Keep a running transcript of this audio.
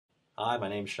Hi, my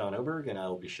name is Sean Oberg, and I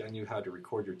will be showing you how to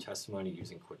record your testimony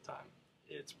using QuickTime.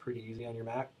 It's pretty easy on your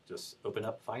Mac. Just open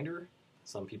up Finder.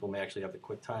 Some people may actually have the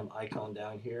QuickTime icon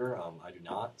down here. I do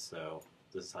not, so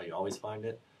this is how you always find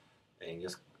it. And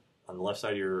just on the left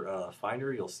side of your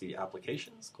Finder, you'll see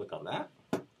Applications. Click on that.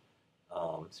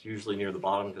 It's usually near the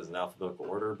bottom because it's in alphabetical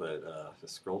order, but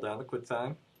just scroll down to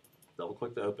QuickTime. Double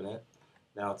click to open it.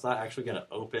 Now, it's not actually going to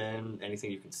open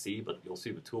anything you can see, but you'll see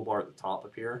the toolbar at the top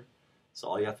up here. So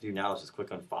all you have to do now is just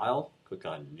click on File, click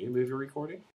on New Movie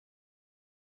Recording,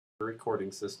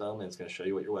 recording system, and it's going to show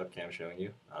you what your webcam is showing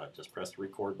you. Just press the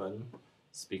record button,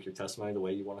 speak your testimony the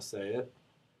way you want to say it,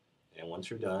 and once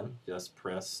you're done, just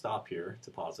press stop here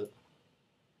to pause it,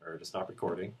 or to stop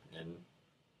recording, and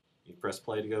you press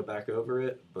play to go back over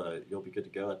it, but you'll be good to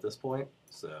go at this point.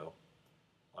 So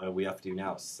all we have to do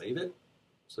now is save it.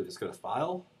 So just go to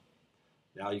File.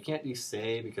 Now you can't do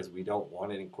save because we don't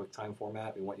want it in QuickTime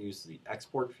format. We want to use the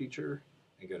export feature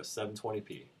and go to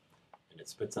 720p. And it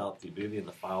spits out the movie in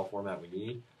the file format we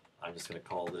need. I'm just going to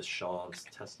call this Sean's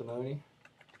testimony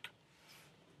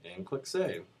and click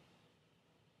save.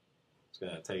 It's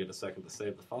going to take it a second to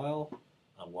save the file.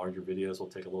 Larger videos will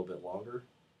take a little bit longer.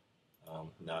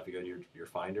 Now if you go to your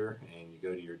Finder and you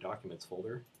go to your Documents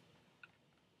folder,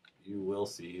 you will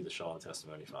see the Sean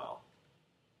testimony file.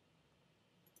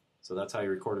 So that's how you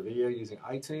record a video using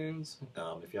iTunes.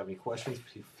 If you have any questions,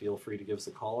 feel free to give us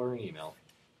a call or an email.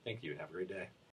 Thank you and have a great day.